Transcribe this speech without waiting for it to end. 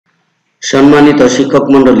সম্মানিত শিক্ষক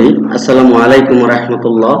মণ্ডলী, আসসালামু আলাইকুম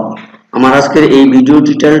রাহমাতুল্লাহ। আমার আজকের এই ভিডিও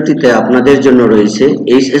টিউটোরিয়ালটিতে আপনাদের জন্য রয়েছে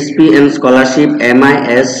এইচএসপি এন্ড স্কলারশিপ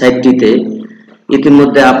এমআইএস সাইটটিতে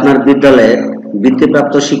ইতিমধ্যে আপনার বিদ্যালয়ের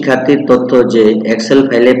বৃত্তিপ্রাপ্ত শিক্ষার্থীর তথ্য যে এক্সেল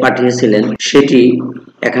ফাইলে পাঠিয়েছিলেন সেটি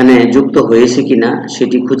এখানে যুক্ত হয়েছে কিনা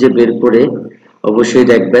সেটি খুঁজে বের করে অবশ্যই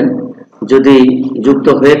দেখবেন। যদি যুক্ত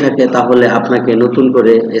হয়ে থাকে তাহলে আপনাকে নতুন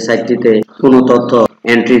করে এই সাইটটিতে কোনো তথ্য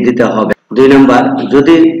এন্ট্রি দিতে হবে। 2 নাম্বার,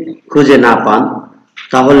 যদি খুঁজে না পান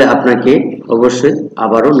তাহলে আপনাকে অবশ্যই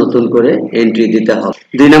আবারও নতুন করে এন্ট্রি দিতে হবে।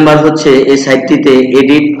 2 নাম্বার হচ্ছে এই সাইটটিতে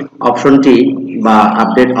এডিট অপশনটি বা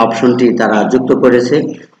আপডেট অপশনটি তারা যুক্ত করেছে।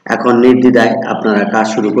 এখন নির্দ্বিধায় আপনারা কাজ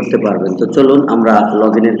শুরু করতে পারবেন। তো চলুন আমরা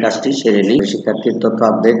লগইনের কাজটি সেরে নিই। শিক্ষার্থীর তথ্য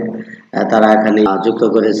আপডেট তারা এখানে যুক্ত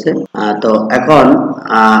করেছে। তো এখন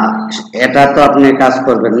এটা তো আপনি কাজ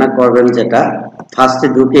করবেন না, করবেন যেটা ফার্স্টে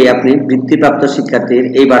ঢুকে আপনি বৃত্তিপ্রাপ্ত শিক্ষার্থীর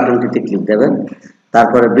এই বাটনটিতে ক্লিক দেবেন।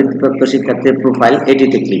 তারপরে বৃত্তিপ্রাপ্ত শিক্ষার্থীর প্রোফাইল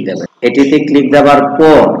এটিতে ক্লিক দেবেন। এটিতে ক্লিক দেওয়ার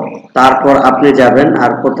পর তারপর আপনি যাবেন,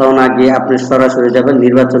 আর কোথাও না গিয়ে আপনি সরাসরি যাবেন,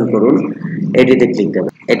 নির্বাচন করুন, এটিতে ক্লিক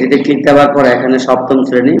দেবেন। এটিতে ক্লিক দেওয়ার পর এখানে সপ্তম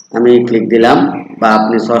শ্রেণী আমি ক্লিক দিলাম, বা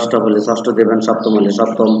আপনি ষষ্ঠ হলে ষষ্ঠ দেবেন, সপ্তম হলে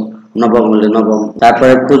সপ্তম, নবম হলে নবম।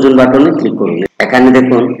 তারপরে খুঁজুন বাটনে ক্লিক করুন। এখানে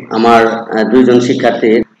দেখুন আমার 2 জন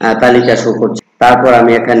শিক্ষার্থীর তালিকা শো করছে। তারপর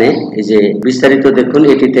আমি এখানে এই যে বিস্তারিত দেখুন,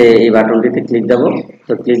 এটিতে এই বাটনটিতে ক্লিক দেব।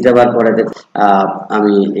 তো ক্লিক দেওয়ার পরে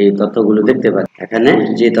আমি এই তথ্যগুলো দেখতে পাই। এখানে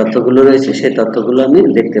যে তথ্যগুলো রয়েছে সেই তথ্যগুলো আমি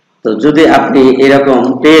দেখতে পাই। তো যদি আপনি এরকম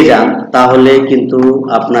পেয়ে যান তাহলে কিন্তু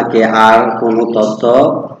আপনাকে আর কোনো তথ্য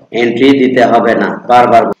এন্ট্রি দিতে হবে না।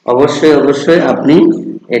 বারবার অবশ্যই আপনি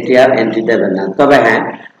এটি আর এন্ট্রি দেবেন না। তবে হ্যাঁ,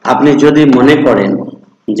 আপনি যদি মনে করেন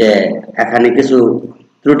যে এখানে কিছু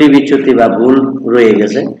ত্রুটি বিচ্যুতি বা ভুল রয়ে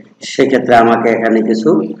গেছে, সেক্ষেত্রে আমাকে এখানে কিছু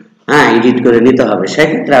এডিট করে নিতে হবে।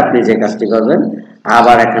 সেক্ষেত্রে আপনি যে কাজটি করবেন,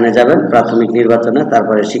 আবার এখানে যাবেন প্রাথমিক নির্বাচনে,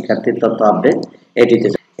 তারপরে শিক্ষার্থীর তথ্য আপডেট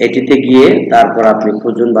এটিতে গিয়ে তারপর আপনি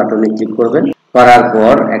খুঁজুন বাটনে ক্লিক করবেন। করার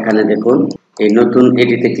পর এখানে দেখুন এই নতুন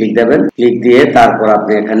এটিতে ক্লিক দেবেন। ক্লিক দিয়ে তারপর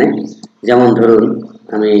আপনি এখানে, যেমন ধরুন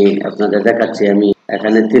আমি আপনাদের দেখাচ্ছি, আমি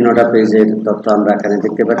এখানে 3টা পেজের তথ্য আমরা এখানে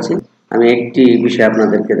দেখতে পাচ্ছি। আমি একটি বিষয়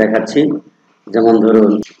আপনাদেরকে দেখাচ্ছি, যেমন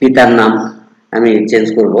ধরুন পিতার নাম আমি চেঞ্জ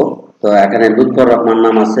করব। তো এখানে লুৎফর রহমান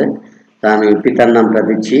নাম আছে, তা আমি পিতার নামটা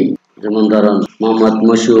দিচ্ছি, যেমন ধরুন মোহাম্মদ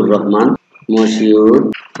মশিউর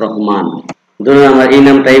রহমান। ধরুন আমার এই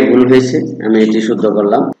নামটাই ভুল হয়েছে, আমি এটি শুদ্ধ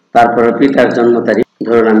করলাম। তারপরে পিতার জন্ম তারিখ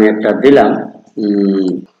ধরুন আমি একটা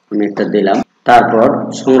দিলাম। তারপর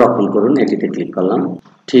সংরক্ষণ করুন, এটিতে ক্লিক করলাম।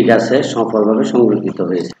 ঠিক আছে, সফলভাবে সংরক্ষিত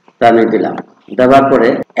হয়েছে, তা আমি দিলাম। দেওয়ার পরে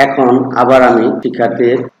এখন আবার আমি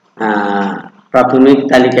শিক্ষার্থীর প্রাথমিক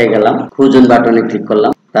তালিকায় গেলাম, খুঁজুন বাটনে ক্লিক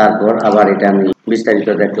করলাম। তারপর আবার এটা আমি বিস্তারিত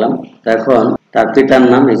দেখলাম। এখন তার পিতার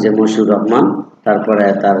নাম এই যে মশিউর রহমান, তারপরে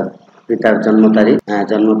তার পিতার জন্ম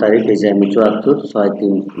তারিখ এই যে আমি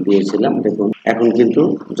 74/6/3 দিয়েছিলাম। দেখুন এখন কিন্তু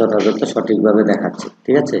যথাযথ সঠিকভাবে দেখাচ্ছে।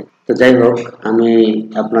 ঠিক আছে, তো যাই হোক, আমি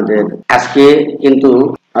আপনাদের আজকে কিন্তু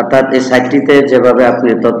অর্থাৎ এই সাইটটিতে যেভাবে আপনি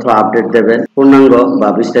তথ্য আপডেট দেবেন, পূর্ণাঙ্গ বা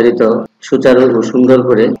বিস্তারিত সুচারু ও সুন্দর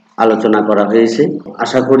করে আলোচনা করা হয়েছে।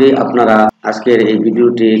 আশা করি আপনারা আজকের এই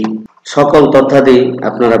ভিডিওটির সকল তথ্যাদি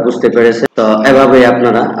আপনারা বুঝতে পেরেছেন। তো এভাবে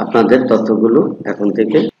আপনারা আপনাদের তথ্যগুলো এখন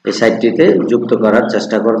থেকে এই সাইটটিতে যুক্ত করার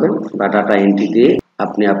চেষ্টা করবেন, বা ডাটা এন্ট্রি দিয়ে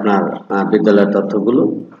আপনি আপনার বিদ্যালয়ের তথ্যগুলো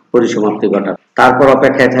পরিসমাপ্তি ঘটান। তারপর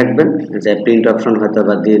অপেক্ষায় থাকবেন যে প্রিন্ট অপশন হয়তো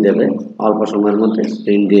বা দিয়ে দেবে, অল্প সময়ের মধ্যে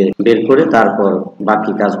প্রিন্ট দিয়ে বের করে তারপর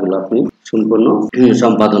বাকি কাজগুলো আপনি সম্পূর্ণ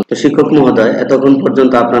সম্পাদন। তো শিক্ষক মহোদয়, এতক্ষণ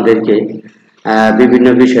পর্যন্ত আপনাদেরকে বিভিন্ন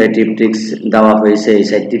বিষয়ে টিপস দেওয়া হয়েছে এই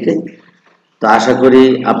সাইটটিতে। তো আশা করি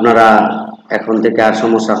আপনারা এখন থেকে আর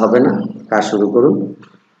সমস্যা হবে না, কাজ শুরু করুন।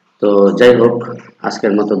 তো যাই হোক,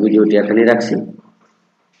 আজকের মতো ভিডিওটি এখানেই রাখছি।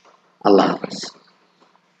 আল্লাহ হাফেজ।